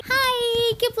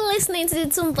Keep listening to the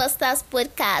Toombusters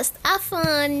podcast. Have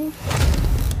fun.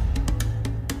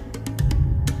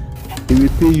 He will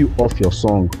pay you off your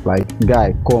song. Like,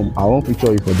 guy, come, I won't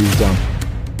feature you for this jam.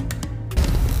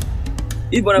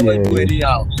 If one of us go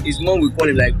anyhow, his mom will call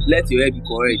him like, let your head be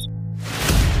correct.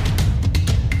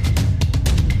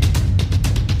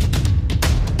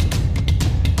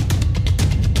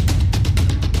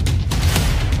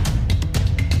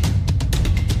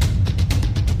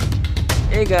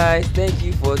 Hey guys, thank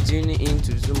you for tuning in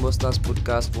to the Toombusters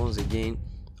podcast once again.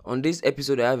 On this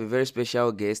episode, I have a very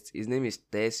special guest. His name is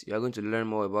Tess. You are going to learn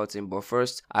more about him. But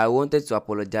first, I wanted to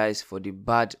apologize for the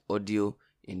bad audio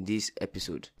in this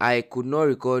episode. I could not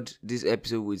record this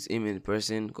episode with him in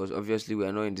person because obviously we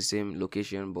are not in the same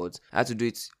location, but I had to do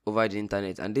it over the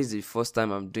internet. And this is the first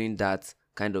time I'm doing that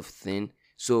kind of thing.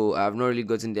 So I have not really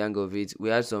gotten the hang of it. We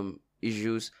had some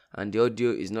issues and the audio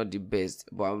is not the best,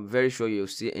 but I'm very sure you'll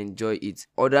still enjoy it.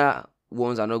 Other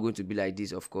ones are not going to be like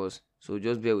this, of course, so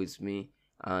just bear with me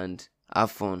and have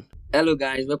fun. Hello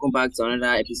guys, welcome back to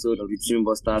another episode of the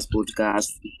Toombusters podcast.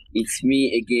 It's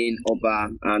me again, Oba,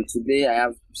 and today I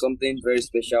have something very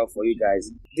special for you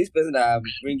guys. This person that I'm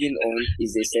bringing on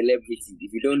is a celebrity.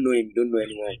 If you don't know him, you don't know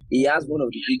anyone. He has one of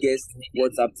the biggest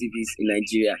WhatsApp TVs in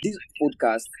Nigeria. This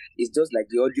podcast is just like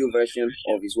the audio version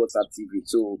of his WhatsApp TV,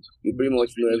 so you pretty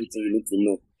much know everything you need to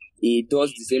know. He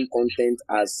does the same content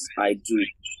as I do,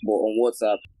 but on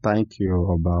WhatsApp. Thank you,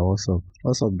 Oba. What's up?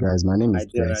 What's up, guys? My name is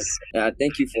Tess.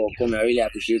 Thank you for coming. I really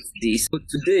appreciate this. So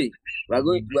today, we are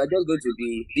just going to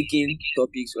be picking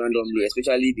topics randomly,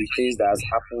 especially the things that has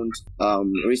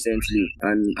happened recently,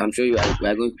 and I'm sure we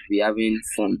are going to be having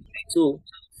fun. So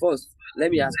first, let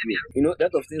me ask you, a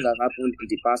lot of things have happened in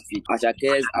the past week.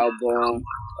 Ashake's album,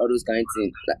 all those kind of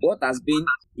things. Like, what has been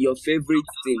your favorite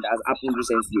thing that has happened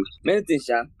recently? Many things,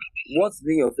 Sha. What's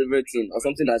been your favorite thing or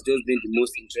something that's just been the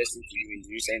most interesting to you in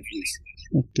the recent weeks?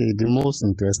 Okay, the most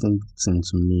interesting thing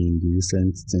to me in the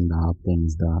recent thing that happened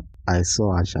is that I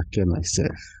saw Ashake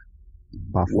myself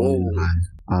performing live,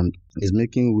 and he's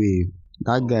making wave.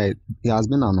 That guy, he has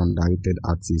been an underrated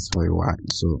artist for a while,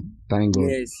 so thank God.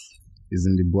 Yes. He's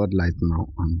in the bloodlight now,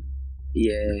 and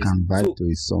you can vibe to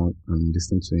his song and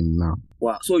listen to him now.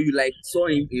 Wow, so you saw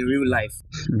him in real life?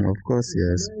 Of course,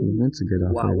 yes. We've been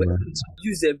together for a while.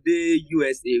 You said the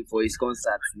USA for his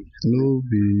concert. No,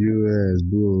 be US,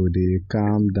 bro. They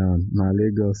calm down. Now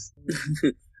Lagos.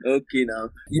 Okay, now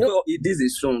this is a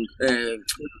song.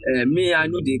 Me, I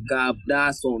know the cap.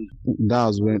 That song.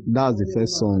 That's the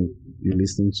first song you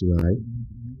listened to, right?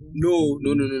 No.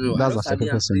 That's the second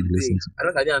person you listen to. I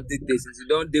don't think I'm did this since you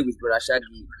don't deal with Brother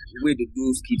Shaggy. The way they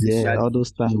do skits. Yeah, all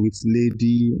those time with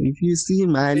lady. If you see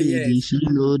my lady, she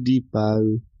know deeper.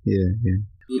 Yeah.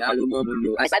 I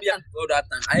remember. I said all that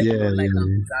time. I don't like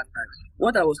that time.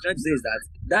 What I was trying to say is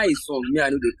that is song. Me, I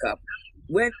know the cap.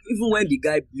 Even when the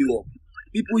guy blew up,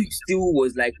 people still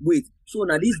was like, wait. So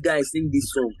now this guy sing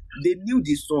this song. They knew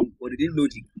this song, but they didn't know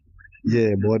the.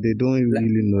 Yeah, but they don't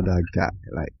really know that guy,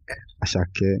 like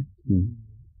Ashake.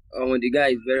 The guy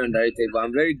is very underrated, but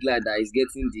I'm very glad that he's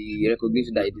getting the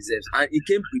recognition that he deserves. And he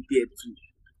came prepared too.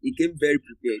 He came very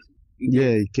prepared.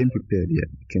 He came prepared.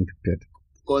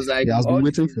 Because he has been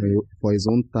waiting for his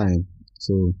own time,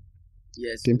 so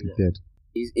yes, he came prepared.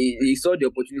 He saw the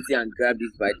opportunity and grabbed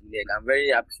it by the neck. I'm very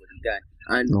happy for the guy.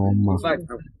 And in fact,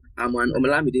 I'm an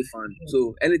Olamide fan,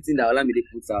 so anything that Olamide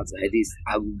puts out like this,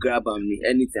 I will grab on me.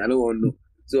 Anything, I don't want to know.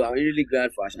 So I'm really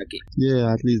glad for Ashake.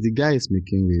 Yeah, at least the guy is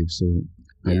making waves, so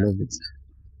I love it.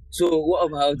 So what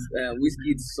about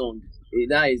Wizkid's song?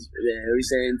 That is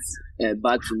recent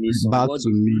Bad to Me song.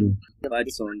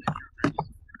 Bad song.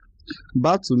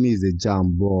 Bad to Me is a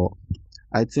jam, but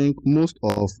I think most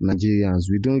of Nigerians,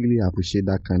 we don't really appreciate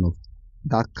that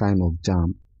kind of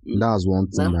jam. That's one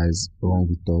thing that is wrong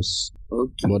with us.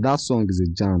 Okay. But that song is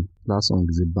a jam. That song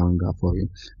is a banger for him.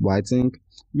 But I think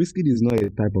Wizkid is not a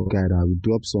type of guy that will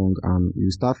drop song and you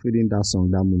start feeling that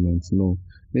song that moment. No.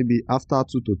 Maybe after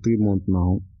 2 to 3 months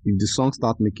now, if the song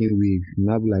start making wave, you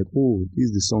might be like, oh, this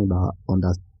is the song that I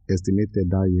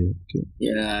underestimated that year. Okay.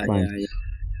 Yeah.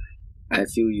 I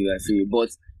feel you. But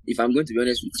if I'm going to be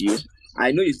honest with you,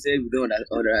 I know you said we don't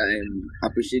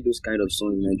appreciate those kind of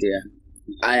songs in Nigeria.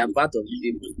 I am part of the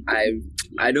people. I'm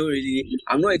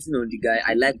not hating on the guy.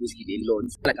 I like Wizkid a lot.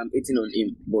 Like I'm hating on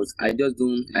him, but I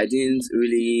didn't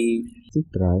really. Still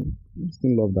try. I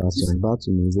still love that song. That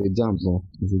to me is a jump, no?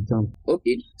 It's a jump.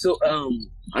 Okay. So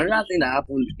another thing that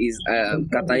happened is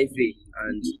Kataife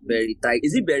and Berry Tiger.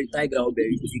 Is it Berry Tiger or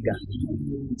Berry Tiger?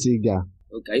 Tiger.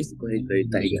 Okay, I used to call it Berry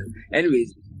Tiger.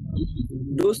 Anyways,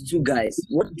 those two guys,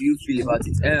 what do you feel about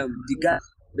it? The guy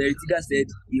Berry Tiger said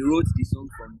he wrote the song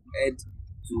from head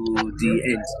to the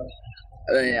end.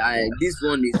 This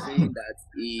one is saying that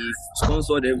he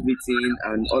sponsored everything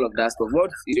and all of that stuff. What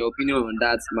is your opinion on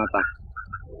that matter?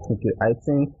 Okay, I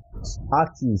think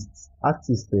artists,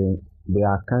 they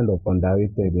are kind of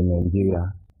underrated in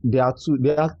Nigeria. They are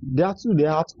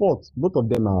at fault. Both of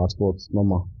them are at fault,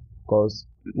 normal. Because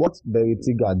what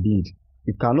Beritiga did,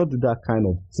 you cannot do that kind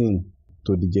of thing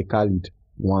to DJ Khaled.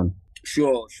 One,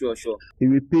 Sure. he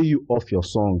will pay you off your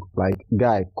song. Like,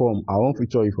 guy, come, I want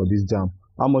feature you for this jam.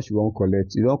 How much you want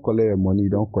collect? You don't collect your money, you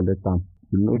don't collect them.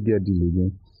 You no get deal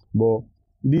again. But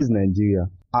this Nigeria,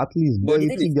 at least But the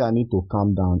thing is, Beritiga need to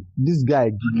calm down. This guy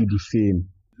give you the fame.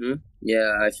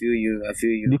 yeah, I feel you.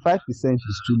 The 5%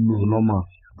 is too low, normal.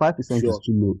 5% is Sure.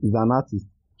 too low. He's an artist.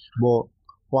 But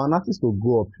for an artist to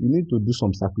go up, you need to do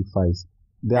some sacrifice.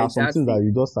 There are some things that Exactly.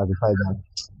 you just sacrifice that,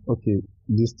 okay,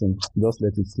 this thing, just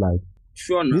let it slide.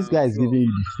 Sure This now. guy is Sure. giving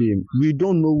you the fame. We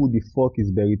don't know who the fuck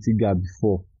is Beritiga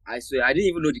before. I swear, I didn't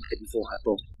even know the guy before at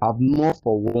all. I've not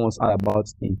for once heard about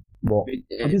him. But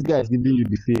this guy is giving you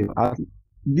the fame.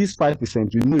 This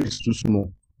 5%, you know it's too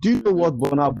small. Do you know what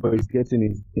Burna Boy is getting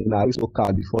in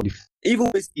Aristotle before the Even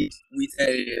Wizkid with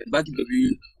Banky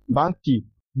W. Banky?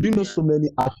 Do you know so many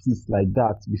artists like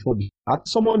that before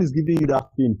someone is giving you that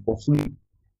fame for free?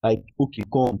 Like, okay,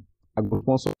 come, I go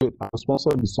sponsor it, I go sponsor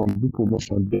the song, do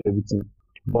promotion, do everything.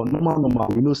 But normal,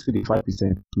 we know see the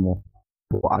 5% more.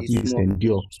 But at It's least small.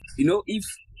 endure. You know, if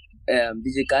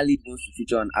DJ Khaled wants to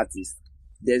feature an artist,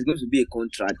 there's going to be a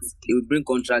contract. He will bring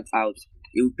contract out.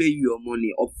 He will pay you your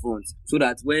money upfront, so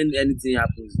that when anything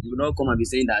happens, you will not come and be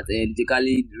saying that DJ Khaled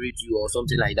raped you or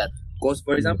something like that. Because,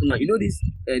 for example, now you know this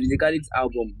DJ Khaled's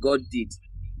album, God Did.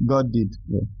 God did.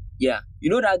 Yeah. Yeah, you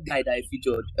know that guy that I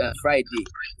featured Friday.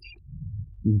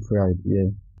 Right, yeah.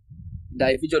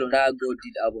 That he featured on that God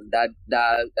Did album that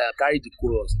carried the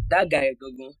chorus. That guy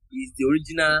Gogo is the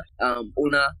original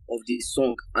owner of the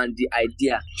song and the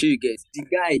idea. Sure you get. The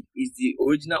guy is the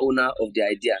original owner of the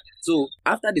idea. So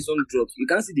after the song drops, you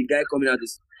can't see the guy coming out to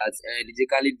say that DJ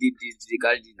Khaled did this, DJ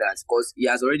Khaled did that, because he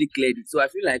has already cleared it. So I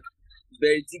feel like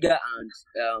Beritiga and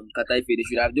Kataife, they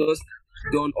should have just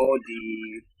done all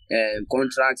the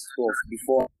contract stuff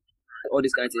before all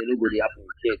this kind of thing no go dey happen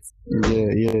yet.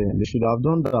 Yeah, they should have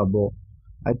done that, but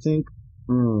I think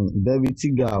David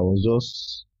Tiga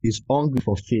is hungry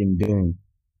for fame then.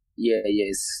 Yeah.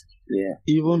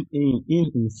 Even in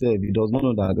himself, he does not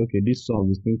know that, okay, this song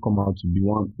will still come out to be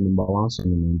number one song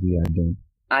in Nigeria then.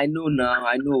 I know.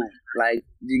 Like,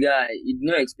 the guy, he did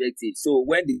not expect it. So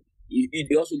when he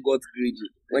also got greedy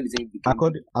when the thing became.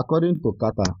 According to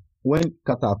Kata, when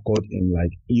Kata called him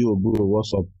like, yo bro,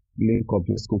 what's up? Link up,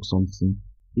 let's cook something.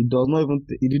 He did not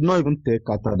even tell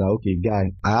Kata that, okay,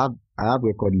 guy, I have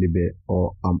record label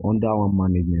or I'm under one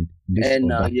management. And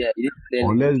now, yeah, he didn't tell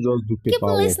or him. let's just do Keep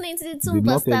paperwork. listening to the He did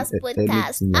not Tumbusters tell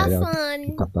podcast. anything like Have that fun.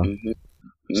 to Kata.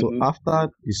 So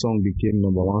after the song became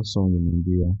number one song in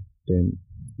India, then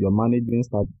your management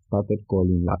started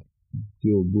calling like,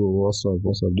 yo bro, what's up,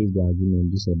 this guy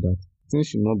agreement, this or that. Things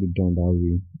should not be done that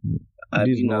way.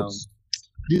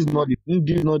 This is not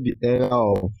the era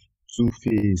of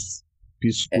Two-Face,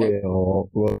 P-Square, or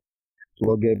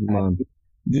Rugged Man.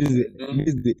 This is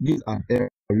an era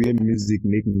where music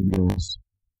make millions.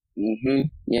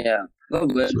 Yeah. God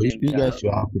bless So them, if you guys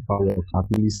should have the power,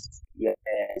 at least.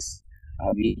 Yes.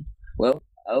 Well,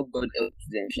 I hope God helps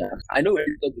them. I know we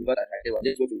already talked about that. I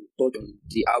just want to touch on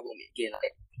the album again.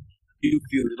 Like, do you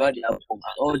feel about the album and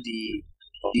all the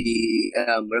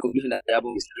recognition that the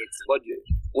album is getting?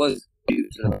 What's you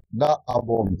feel? That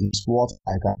album is what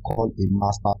I can call a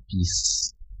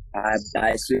masterpiece. I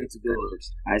swear to God.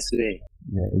 I swear.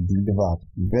 Yeah, it delivered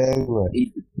very well.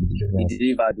 It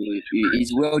delivered.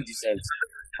 It's well deserved.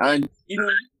 And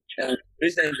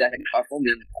recently I performed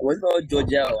was it not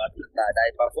Georgia or Atlanta that I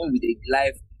performed with a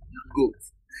live goat.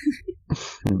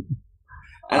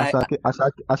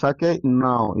 Asake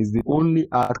now is the only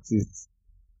artist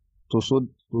to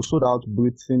sold out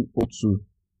Britain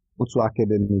O2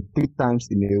 Academy 3 times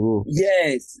in a row.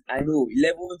 Yes, I know.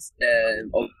 11th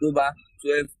October,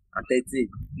 12th and 13th.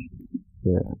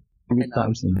 Yeah, 3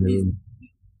 times in a row.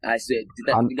 I swear.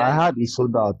 And I heard he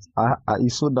sold out. He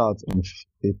sold out in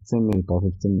 15 minutes or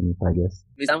 15 minutes, I guess.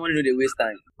 Someone know they waste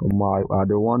time. I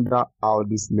dey wonder how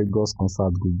this Lagos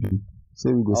concert could be.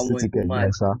 So we go see ticket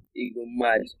there, sir. It go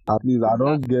mad. At least I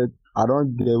don't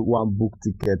get one book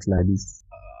ticket like this.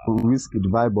 Wizkid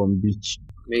vibe on beach.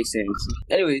 Makes sense.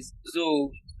 Anyways,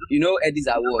 so Eddie's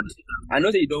award. I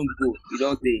know that you don't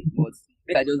say, but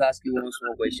make I just ask you one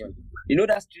small question. You know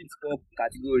that street pop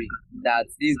category that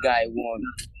this guy won?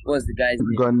 What's the guy's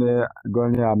name?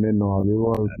 Gone Ameno.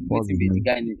 What's his name? The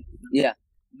guy name? Yeah.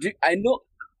 I know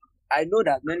I know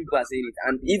that many people are saying it,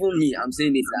 and even me, I'm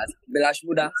saying it that Bella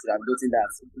Shmurda should have gotten that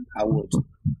award.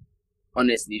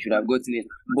 Honestly, should have gotten it.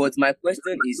 But my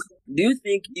question is, do you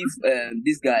think if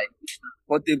this guy,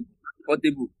 Portable,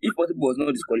 if Portable was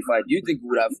not disqualified, do you think he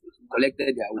would have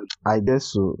collected the award? I guess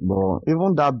so. But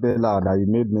even that Bella that you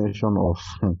made mention of,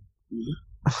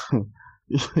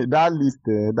 that list,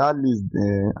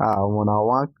 when I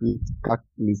want to create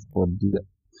list for the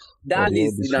that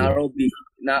list in Arabic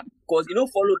now, cause you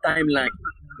don't follow timeline.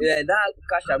 That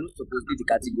cash are not supposed to be the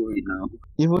category now.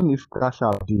 Even if cash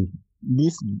out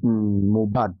this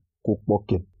Mohbad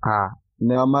Kokpoke,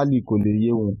 normally kò lè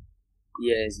yé wọn.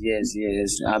 Yes.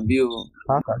 Abio.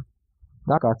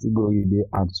 That category they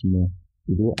add small.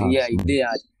 They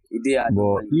add.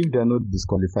 But if they not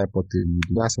disqualify Portable,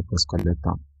 that's supposed to collect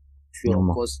them. Sure,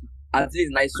 because at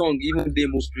least my song even they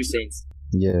most recent.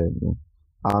 Yeah.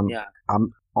 And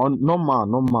on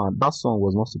normal, that song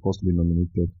was not supposed to be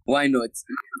nominated. Why not?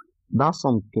 That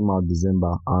song came out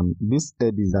December, and this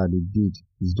studies that they did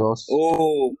is just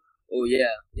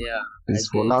it's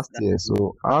for last year.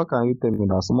 So how can you tell me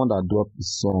that someone that dropped the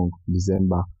song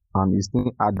December and you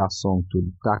still add that song to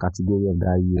that category of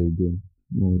that year again?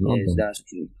 No, yes, that's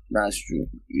true.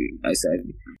 I said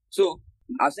it. So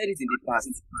I've said it in the past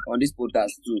on this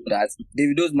podcast too that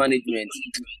Davido's management,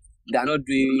 I don't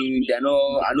think they are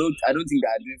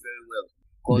doing very well.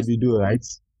 Davido, right?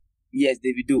 Yes,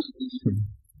 Davido.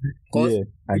 Yeah,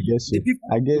 I guess so.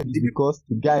 Because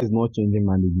the guy is not changing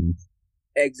management.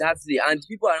 Exactly, and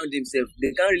people around themselves,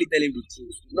 they can't really tell him the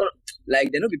truth. Not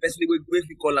like they not be personally when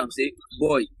we call him say,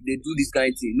 boy, they do this kind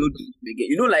of thing. No,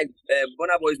 you know, like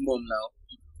Burna Boy's mom now.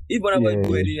 If Burna Boy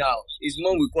go anyhow, his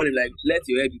mom will call him like, let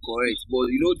your head be correct.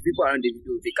 But you know, people around them,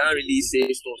 they can't really say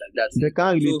stuff like that. They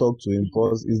can't really talk to him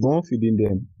because it's not feeding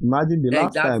them. Imagine the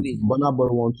last time Burna Boy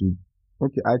wants to.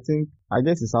 Okay, I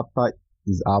guess it's after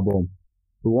his album.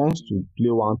 He wants to play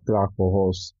one track for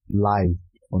us live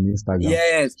on Instagram.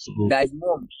 Yes, so that's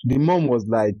mom. The mom was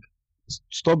like,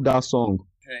 stop that song.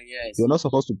 Yes. You're not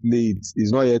supposed to play it.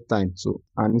 It's not yet time. So,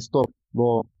 and he stopped.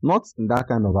 But not in that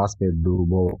kind of aspect though.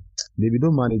 But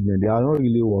Davido management, they are not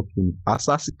really working.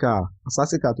 Asasika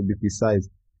to be precise.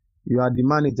 You are the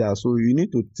manager, so you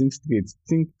need to think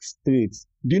straight.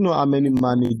 Do you know how many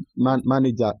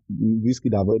manager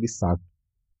Wizkid have already sacked?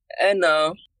 And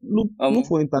now, look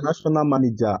for international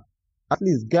manager. At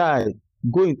least, guy,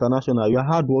 go international. You are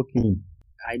hardworking.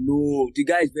 I know the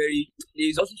guy is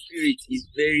his also spirit is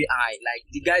very high. Like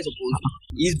the guy is supposed,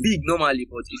 he's big normally,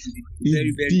 but he should be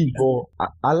very big. But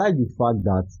I like the fact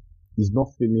that he's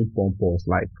not feeling pompous.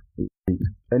 Like if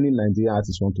any Nigerian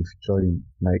artist want to feature him,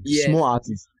 like small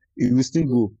artists, it will still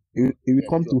go. It will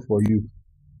come through for you.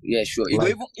 Yeah, sure. Like,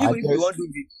 even if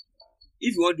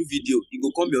you want to do video, you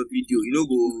go come your video. You know,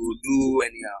 go do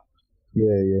anyhow.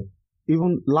 Yeah.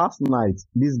 Even last night,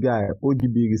 this guy,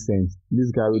 OGB Recent,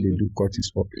 this guy who they do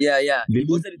coaches for. Yeah. They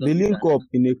link up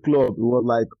in a club. It was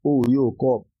like, oh, yo,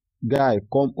 cop, guy,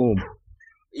 come home.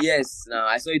 Yes,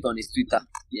 I saw it on his Twitter.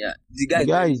 Yeah, the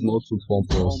guy is not too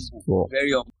pompous.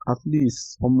 Very humble. At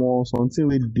least, almost something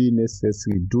will be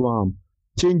necessary. Do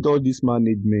change all this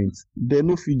management. They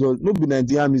no be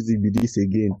Nigerian music be this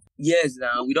again. Yes,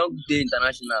 we don't do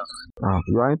international.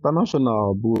 You are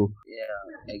international, bro.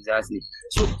 Yeah, exactly.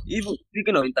 So even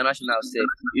speaking of international stuff,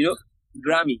 you know,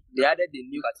 Grammy, they added a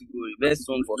new category, best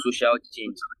song for social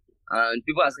change. And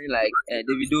people are saying like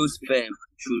Davido's Fame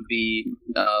should be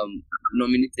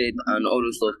nominated and all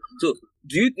those stuff. So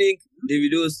do you think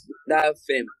Davido's that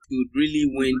Fame should really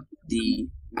win the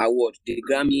award, the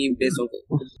Grammy best song?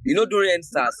 You know, during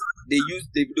NSAS, they used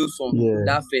Davido's song,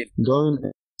 that Fame. During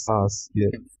NSAS,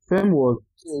 Fame was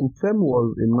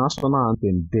a national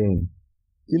anthem then.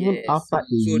 Even after a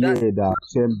year that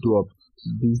Fame dropped,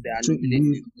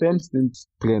 the Fame still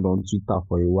trend on Twitter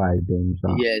for a while then.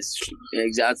 Yes,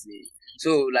 exactly.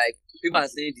 So like people are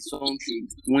saying the song should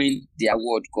win the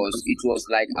award because it was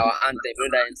like our anthem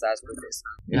during that NSAS protest.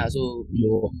 Yeah, so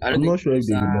I'm not sure if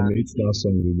they will nominate that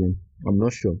song again. I'm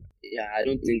not sure. Yeah, I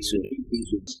don't think so.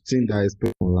 Thing that is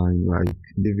put online, like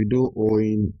Davido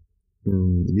owing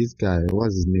this guy,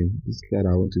 what's his name? This guy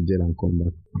that went to jail and come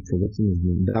back. I'm forgetting his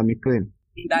name. Dami Clean.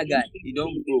 That guy, he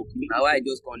don't broke. Now I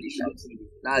just call it shout.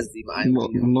 That's the vibe.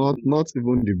 Not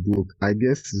even the book. I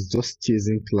guess it's just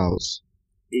chasing clouds.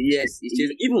 Yes, he's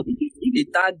chasing. Even he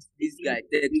tagged this guy,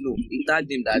 Techno. He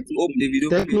tagged him that hope Davido.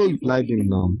 Techno replied him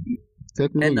now.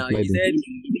 And now he said,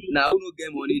 now who no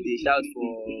get money, they shout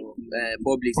for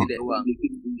public. See the one.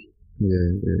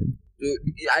 Yeah. So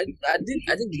I think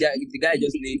the guy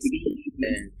just needs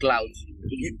clouds.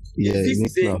 He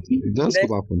needs clouds. He just come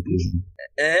back from prison.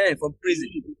 From prison.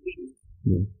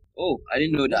 Yeah. Oh, I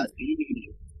didn't know that.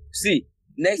 See,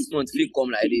 next month we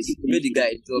come like this. Make the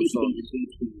guy drop song.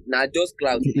 Now just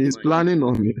cloud. He's planning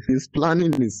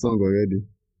his song already.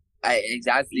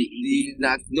 Exactly.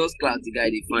 Not just cloud the guy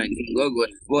they find. God.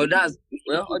 Well, that's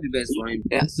all the best for him.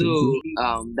 Yeah. So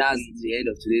that's the end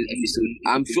of today's episode.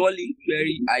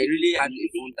 I really had a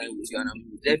fun time with you, and I'm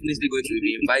definitely going to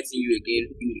be inviting you again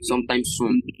sometime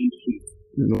soon.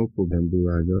 No problem, bro.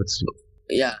 I got you.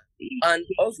 Yeah. And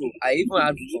also, I even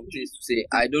have some things to say.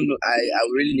 I don't know. I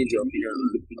really need your opinion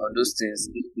on those things.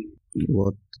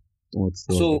 What's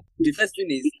So the first thing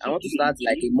is I want to start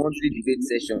like a monthly debate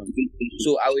session.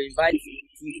 So I will invite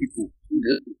 2 people.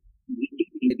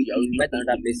 Maybe I will invite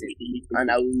another person, and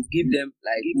I will give them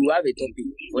like we'll have a topic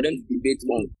for them to debate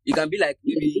on. It can be like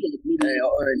maybe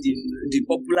the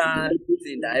popular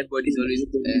thing that everybody's always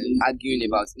arguing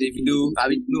about. Davido,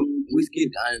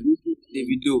 Wizkid and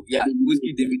Davido. Yeah,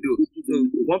 Wizkid, Davido. So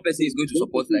one person is going to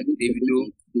support like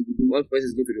Davido, one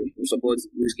person is going to support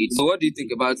Wizkid. So what do you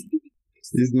think about?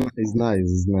 It's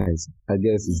nice. I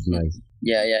guess it's nice.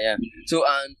 Yeah. So,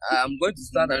 and I'm going to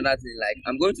start another thing. Like,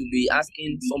 I'm going to be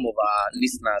asking some of our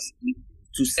listeners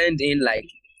to send in like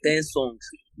 10 songs,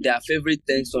 their favorite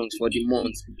 10 songs for the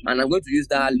month, and I'm going to use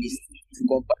that list to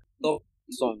compare top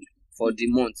song for the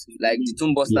month, like the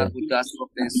Toonbuster podcast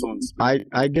top 10 songs.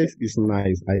 I guess it's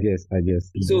nice. I guess.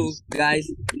 So, guys,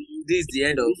 this is the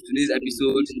end of today's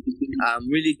episode. I'm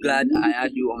really glad I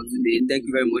had you on today. Thank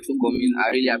you very much for coming. I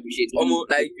really appreciate it.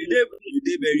 Almost like you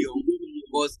did very young,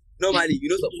 but normally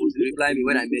you're not supposed to reply me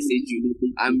when I message you.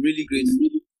 I'm really grateful.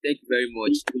 Thank you very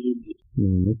much.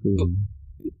 No problem.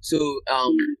 So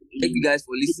thank you guys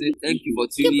for listening. Thank you for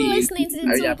tuning Keep in. listening to the I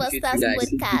really Two appreciate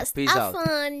Busters you guys. podcast. Peace Have out.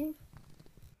 fun.